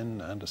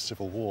 famine and a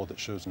civil war that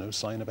shows no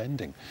sign of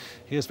ending.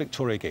 Here's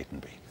Victoria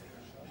Gatenby.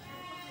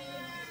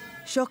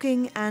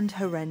 Shocking and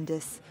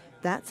horrendous.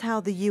 That's how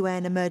the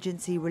UN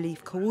Emergency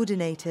Relief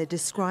Coordinator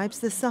describes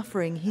the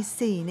suffering he's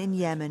seen in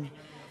Yemen.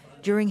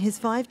 During his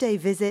 5-day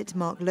visit,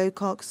 Mark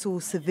Lowcock saw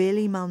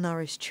severely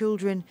malnourished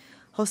children,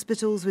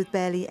 hospitals with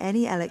barely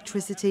any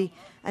electricity,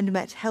 and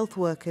met health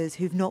workers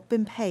who've not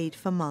been paid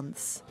for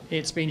months.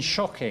 It's been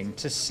shocking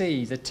to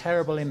see the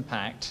terrible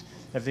impact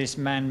of this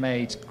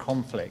man-made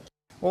conflict.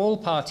 All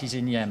parties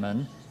in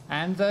Yemen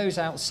and those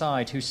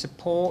outside who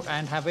support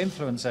and have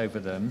influence over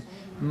them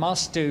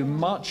must do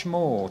much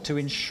more to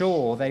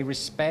ensure they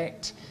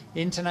respect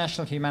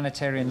international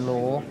humanitarian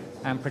law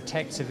and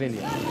protect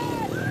civilians.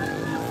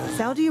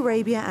 Saudi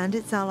Arabia and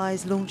its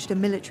allies launched a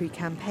military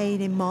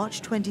campaign in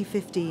March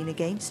 2015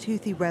 against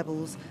Houthi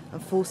rebels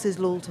and forces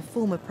loyal to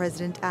former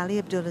President Ali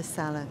Abdullah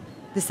Saleh.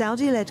 The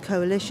Saudi-led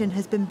coalition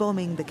has been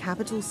bombing the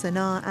capital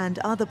Sana'a and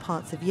other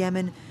parts of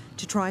Yemen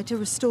to try to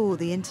restore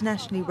the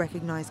internationally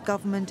recognized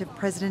government of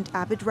President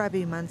Abd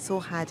Rabbi Mansour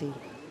Hadi.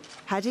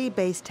 Hadi,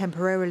 based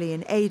temporarily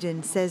in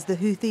Aden, says the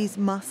Houthis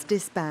must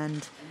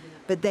disband,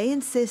 but they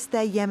insist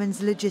they're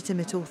Yemen's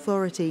legitimate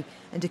authority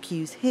and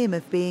accuse him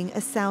of being a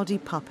Saudi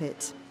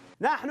puppet.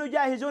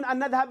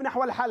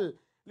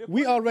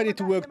 We are ready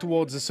to work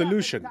towards a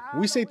solution.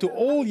 We say to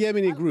all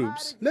Yemeni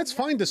groups, let's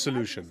find a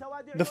solution.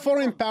 The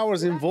foreign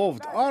powers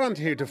involved aren't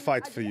here to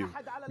fight for you.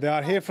 They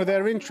are here for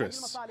their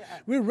interests.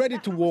 We're ready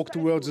to walk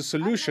towards a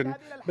solution,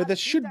 but there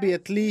should be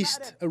at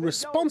least a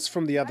response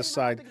from the other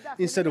side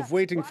instead of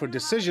waiting for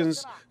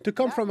decisions to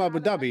come from Abu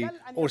Dhabi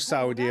or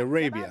Saudi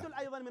Arabia.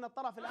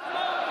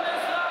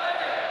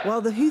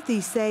 While the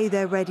Houthis say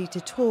they're ready to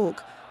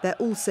talk, they're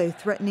also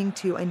threatening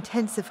to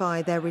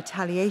intensify their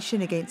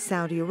retaliation against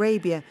Saudi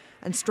Arabia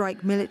and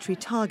strike military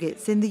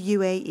targets in the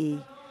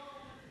UAE.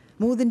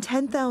 More than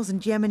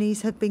 10,000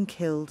 Yemenis have been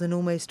killed and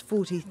almost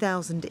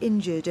 40,000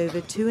 injured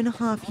over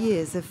 2.5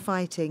 years of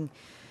fighting.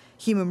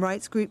 Human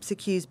rights groups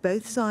accuse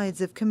both sides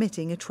of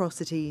committing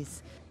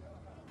atrocities.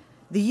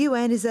 The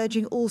UN is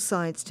urging all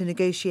sides to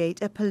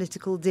negotiate a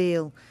political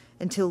deal.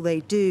 Until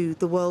they do,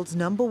 the world's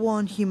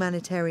 #1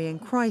 humanitarian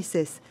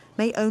crisis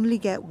may only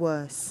get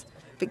worse.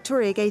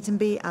 Victoria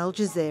Gatenby, Al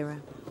Jazeera.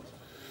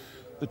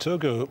 The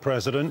Togo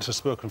president has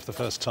spoken for the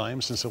first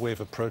time since a wave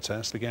of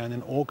protests began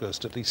in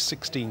August. At least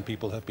 16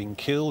 people have been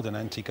killed in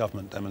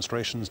anti-government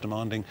demonstrations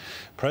demanding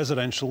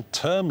presidential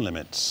term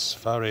limits.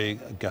 Faure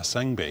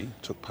Gasangbe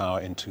took power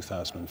in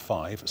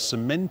 2005,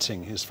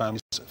 cementing his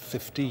family's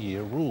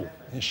 50-year rule.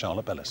 Here's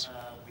Charlotte Bellis.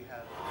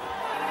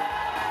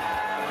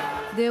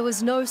 There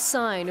was no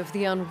sign of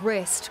the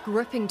unrest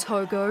gripping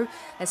Togo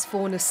as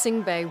Faure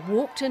Gasangbe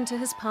walked into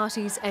his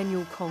party's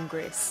annual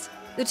congress.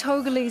 The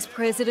Togolese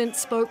president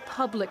spoke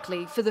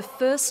publicly for the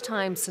first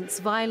time since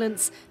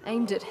violence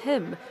aimed at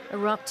him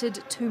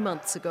erupted 2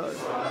 months ago.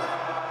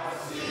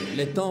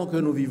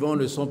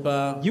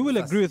 You will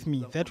agree with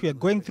me that we are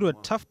going through a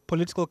tough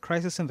political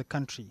crisis in the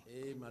country.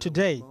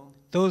 Today,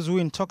 those who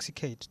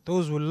intoxicate,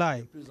 those who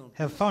lie,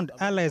 have found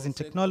allies in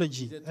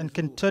technology and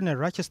can turn a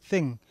righteous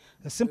thing,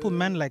 a simple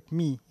man like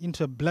me,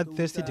 into a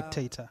bloodthirsty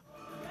dictator.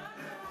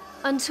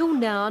 Until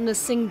now,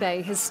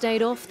 Gasangbe has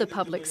stayed off the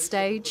public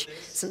stage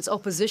since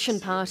opposition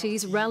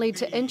parties rallied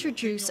to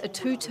introduce a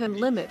 2-term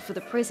limit for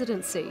the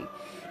presidency.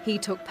 He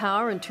took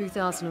power in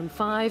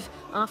 2005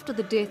 after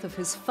the death of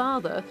his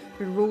father,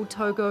 who ruled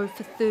Togo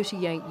for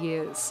 38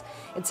 years.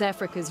 It's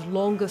Africa's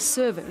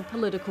longest-serving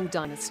political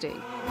dynasty.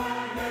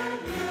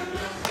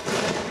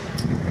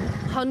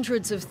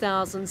 Hundreds of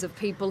thousands of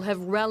people have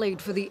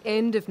rallied for the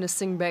end of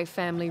Gasangbe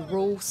family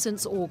rule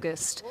since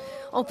August.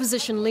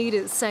 Opposition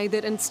leaders say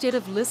that instead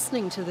of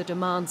listening to the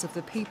demands of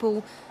the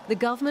people, the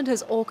government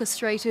has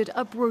orchestrated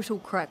a brutal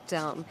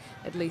crackdown.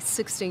 At least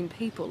 16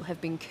 people have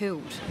been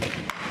killed.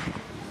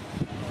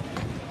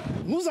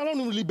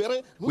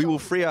 We will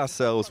free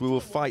ourselves. We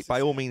will fight by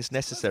all means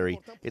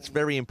necessary. It's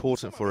very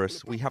important for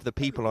us. We have the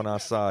people on our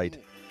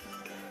side.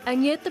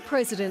 And yet the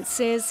president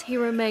says he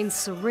remains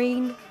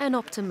serene and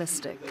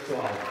optimistic.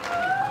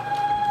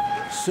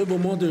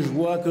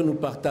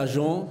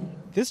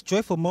 This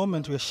joyful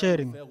moment we are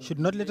sharing should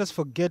not let us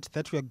forget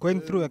that we are going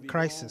through a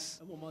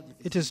crisis.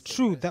 It is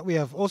true that we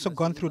have also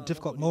gone through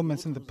difficult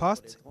moments in the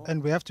past,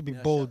 and we have to be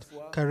bold,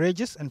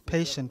 courageous and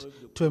patient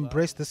to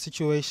embrace this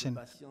situation.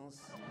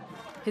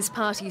 His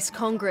party's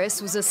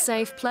Congress was a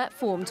safe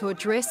platform to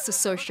address the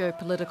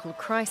socio-political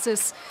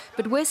crisis,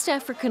 but West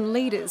African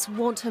leaders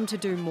want him to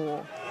do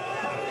more.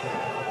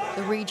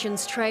 The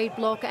region's trade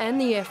bloc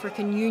and the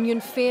African Union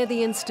fear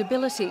the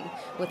instability,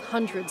 with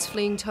hundreds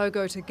fleeing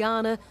Togo to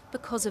Ghana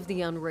because of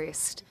the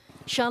unrest.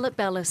 Charlotte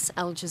Bellis,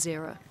 Al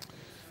Jazeera.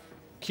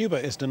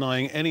 Cuba is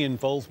denying any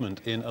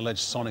involvement in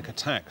alleged sonic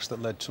attacks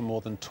that led to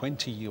more than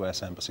 20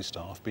 US embassy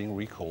staff being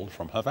recalled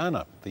from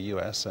Havana. The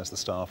US says the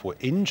staff were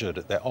injured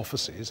at their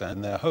offices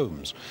and their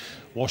homes.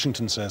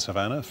 Washington says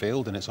Havana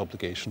failed in its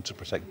obligation to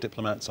protect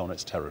diplomats on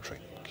its territory.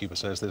 Cuba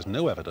says there's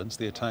no evidence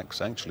the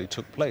attacks actually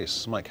took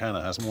place. Mike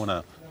Hanna has more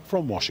now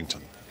from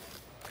Washington.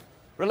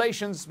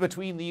 Relations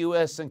between the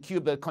US and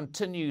Cuba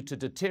continue to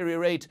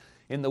deteriorate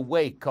in the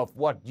wake of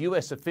what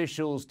US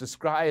officials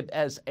described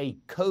as a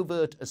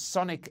covert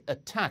sonic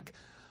attack.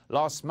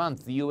 Last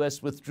month, the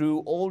US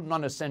withdrew all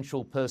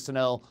non-essential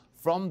personnel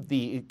from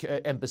the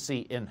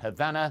embassy in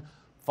Havana,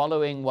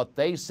 following what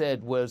they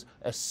said was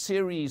a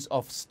series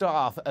of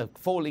staff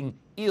falling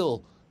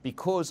ill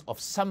because of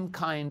some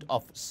kind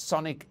of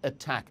sonic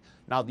attack.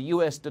 Now, the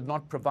US did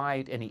not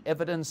provide any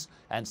evidence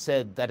and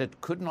said that it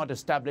could not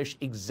establish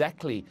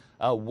exactly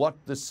what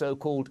the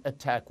so-called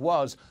attack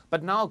was.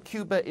 But now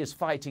Cuba is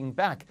fighting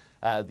back.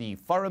 The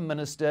foreign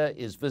minister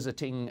is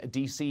visiting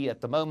D.C. at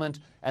the moment,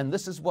 and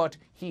this is what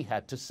he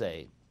had to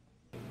say.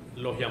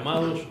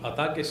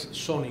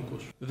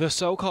 The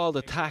so-called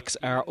attacks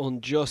are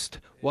unjust.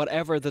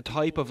 Whatever the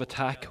type of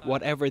attack,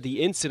 whatever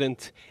the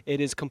incident,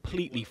 it is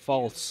completely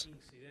false.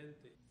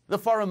 The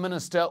foreign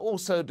minister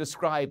also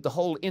described the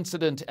whole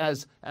incident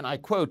as, and I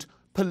quote,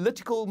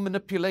 political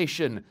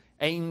manipulation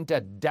aimed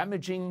at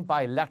damaging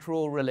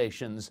bilateral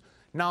relations.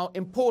 Now,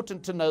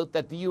 important to note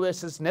that the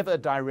US has never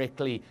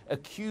directly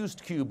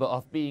accused Cuba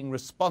of being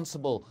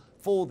responsible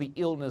for the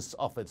illness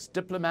of its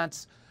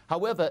diplomats.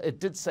 However, it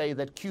did say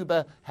that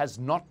Cuba has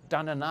not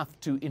done enough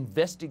to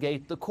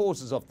investigate the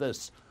causes of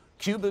this.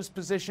 Cuba's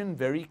position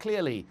very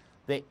clearly: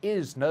 there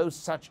is no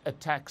such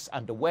attacks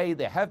underway.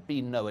 There have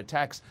been no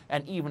attacks,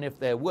 and even if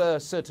there were,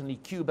 certainly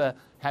Cuba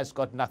has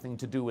got nothing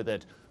to do with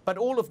it. But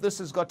all of this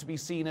has got to be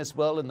seen as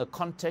well in the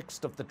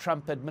context of the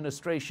Trump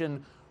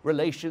administration.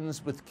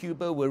 Relations with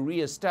Cuba were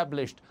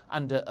re-established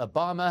under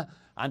Obama.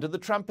 Under the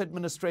Trump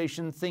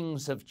administration,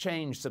 things have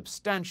changed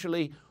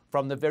substantially.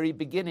 From the very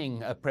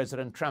beginning,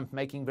 President Trump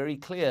making very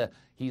clear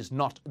he's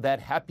not that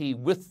happy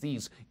with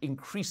these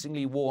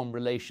increasingly warm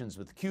relations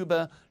with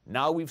Cuba.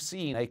 Now we've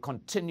seen a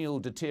continual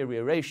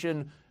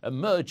deterioration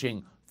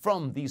emerging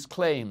from these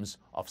claims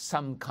of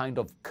some kind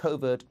of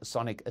covert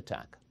sonic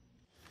attack.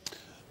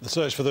 The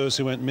search for those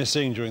who went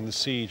missing during the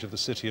siege of the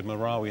city of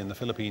Marawi in the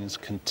Philippines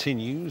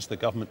continues. The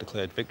government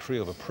declared victory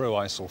over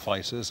pro-ISIL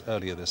fighters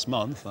earlier this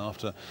month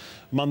after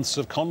months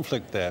of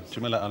conflict there.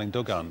 Jamila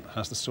Alindogan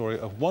has the story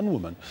of one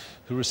woman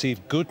who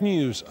received good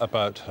news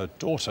about her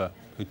daughter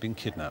who'd been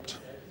kidnapped.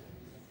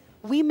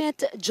 We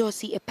met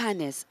Josie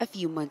Epanes a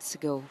few months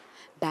ago.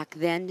 Back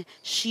then,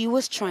 she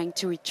was trying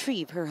to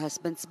retrieve her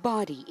husband's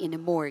body in a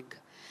morgue.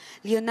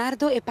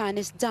 Leonardo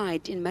Epanes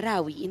died in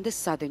Marawi in the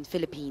southern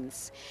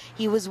Philippines.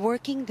 He was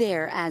working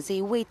there as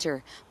a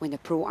waiter when a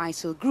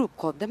pro-ISIL group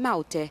called the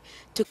Maute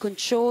took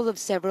control of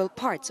several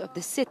parts of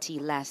the city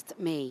last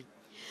May.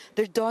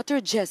 Their daughter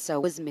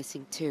Jessa was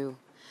missing too.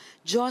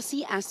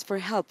 Josie asked for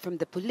help from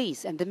the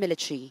police and the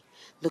military,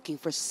 looking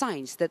for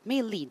signs that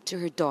may lead to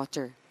her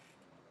daughter.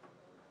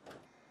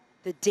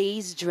 The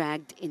days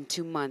dragged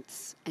into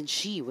months, and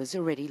she was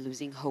already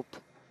losing hope.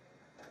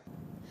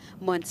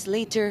 Months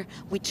later,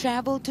 we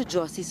traveled to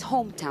Josie's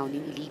hometown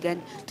in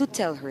Iligan to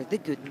tell her the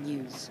good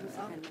news.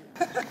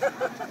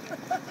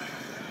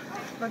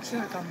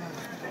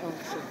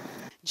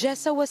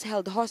 Jessa was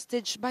held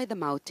hostage by the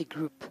Maute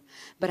group,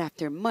 but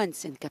after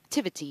months in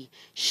captivity,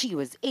 she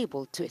was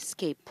able to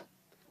escape.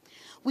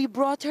 We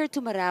brought her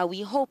to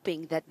Marawi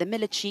hoping that the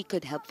military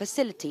could help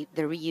facilitate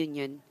the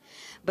reunion.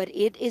 But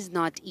it is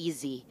not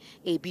easy.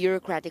 A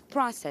bureaucratic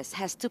process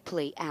has to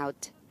play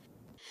out.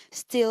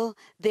 Still,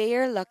 they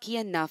are lucky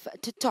enough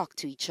to talk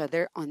to each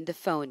other on the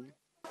phone.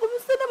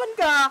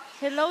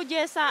 Hello,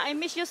 Jessa. I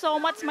miss you so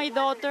much, my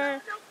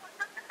daughter.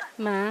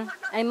 Ma,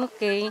 I'm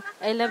okay.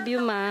 I love you,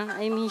 Ma.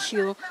 I miss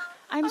you.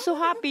 I'm so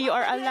happy you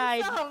are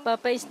alive.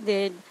 Papa is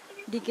dead.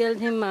 They killed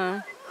him,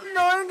 Ma.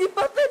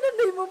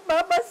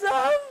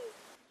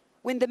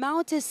 When the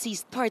Maute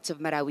seized parts of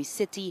Marawi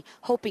city,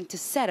 hoping to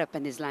set up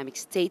an Islamic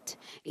state,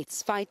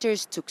 its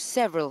fighters took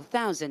several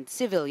thousand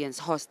civilians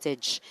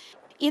hostage.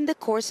 In the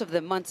course of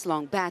the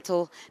months-long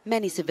battle,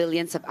 many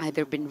civilians have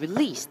either been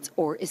released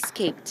or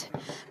escaped.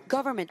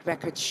 Government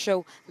records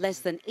show less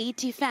than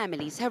 80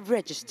 families have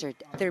registered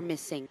their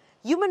missing.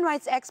 Human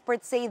rights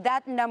experts say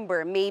that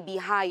number may be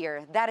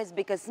higher. That is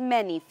because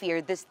many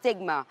fear the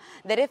stigma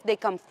that if they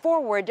come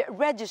forward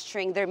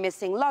registering their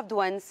missing loved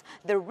ones,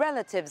 their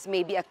relatives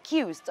may be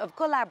accused of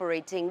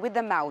collaborating with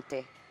the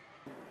Maute.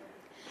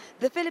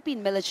 The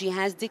Philippine military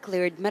has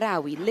declared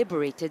Marawi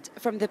liberated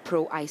from the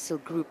pro-ISIL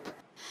group.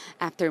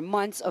 After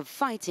months of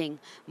fighting,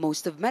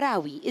 most of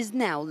Marawi is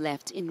now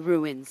left in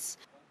ruins.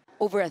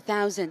 Over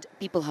 1,000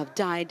 people have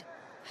died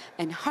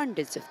and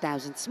hundreds of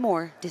thousands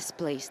more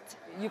displaced.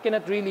 You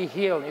cannot really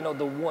heal,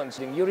 the wounds.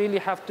 You really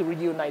have to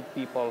reunite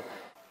people.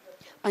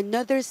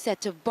 Another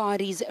set of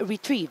bodies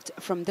retrieved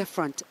from the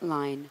front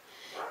line.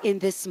 In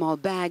this small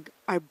bag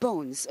are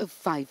bones of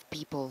 5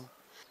 people.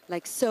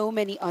 Like so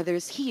many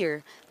others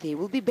here, they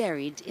will be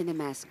buried in a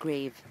mass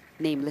grave,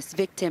 nameless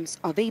victims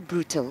of a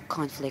brutal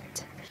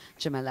conflict.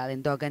 Jamal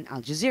Alindogan,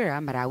 Al Jazeera,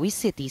 Marawi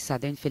City,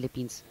 Southern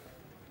Philippines.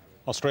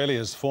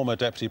 Australia's former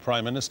Deputy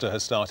Prime Minister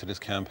has started his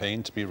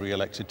campaign to be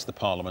re-elected to the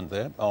Parliament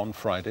there. On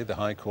Friday, the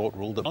High Court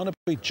ruled that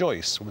Barnaby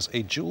Joyce was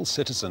a dual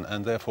citizen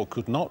and therefore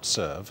could not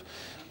serve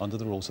under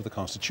the rules of the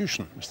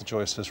Constitution. Mr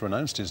Joyce has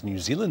renounced his New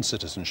Zealand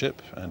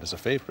citizenship and is a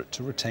favourite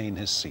to retain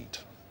his seat.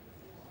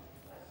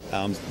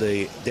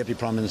 The Deputy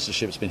Prime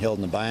Ministership has been held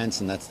in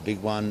abeyance, and that's the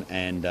big one.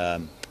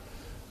 And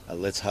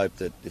let's hope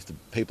that if the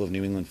people of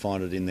New England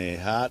find it in their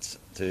hearts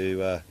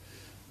to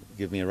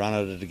give me a run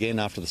at it again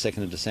after the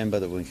 2nd of December,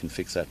 that we can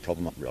fix that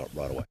problem up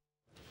right away.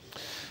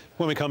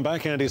 When we come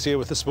back, Andy's here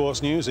with the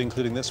sports news,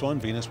 including this one.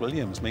 Venus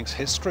Williams makes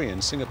history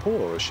in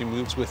Singapore as she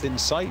moves within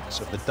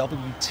sight of the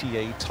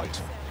WTA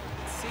title.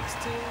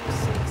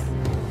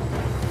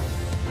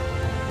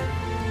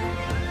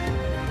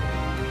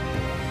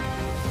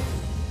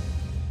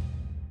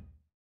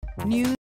 6-6.